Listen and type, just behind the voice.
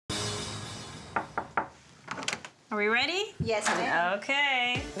Are we ready? Yes, ma'am.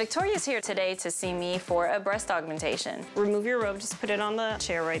 Okay. Victoria's here today to see me for a breast augmentation. Remove your robe, just put it on the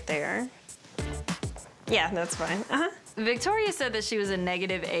chair right there. Yeah, that's fine. Victoria said that she was a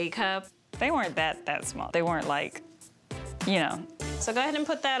negative A cup. They weren't that small. They weren't like, you know. So go ahead and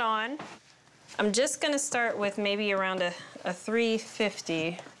put that on. I'm just gonna start with maybe around a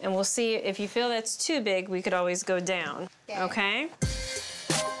 350, and we'll see if you feel that's too big, we could always go down, okay?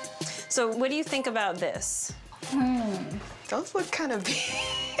 So what do you think about this? Those look kind of big.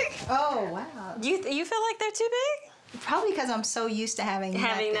 Oh, wow. You feel like they're too big? Probably because I'm so used to having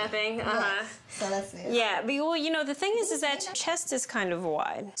nothing. Yes. So that's it. Yeah, but well, you know, the thing is that your chest is kind of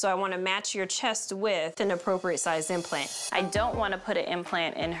wide. So I want to match your chest with an appropriate size implant. I don't want to put an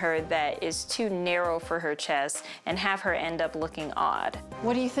implant in her that is too narrow for her chest and have her end up looking odd.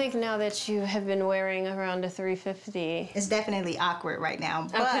 What do you think now that you have been wearing around a 350? It's definitely awkward right now,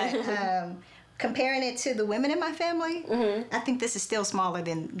 but comparing it to the women in my family, I think this is still smaller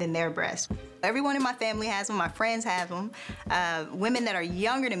than their breasts. Everyone in my family has them, my friends have them. Women that are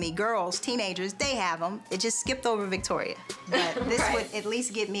younger than me, girls, teenagers, they have them. It just skipped over Victoria. But this would at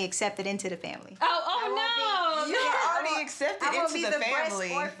least get me accepted into the family. Oh no! You're already accepted into the family.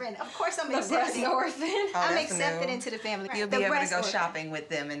 Breast orphan. Of course I'm accepted. Breast orphan? Oh, I'm that's accepted new. into the family. You'll be able to go shopping with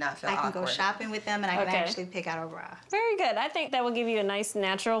them and not feel awkward. I can go shopping with them and I can actually pick out a bra. Very good. I think that will give you a nice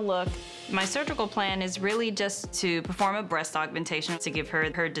natural look. My surgical plan is really just to perform a breast augmentation to give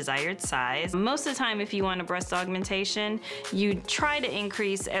her her desired size. Most of the time, if you want a breast augmentation, you try to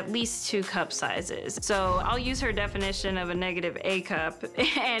increase at least 2 cup sizes. So I'll use her definition of a negative A cup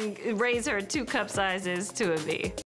and raise her 2 cup sizes to a B.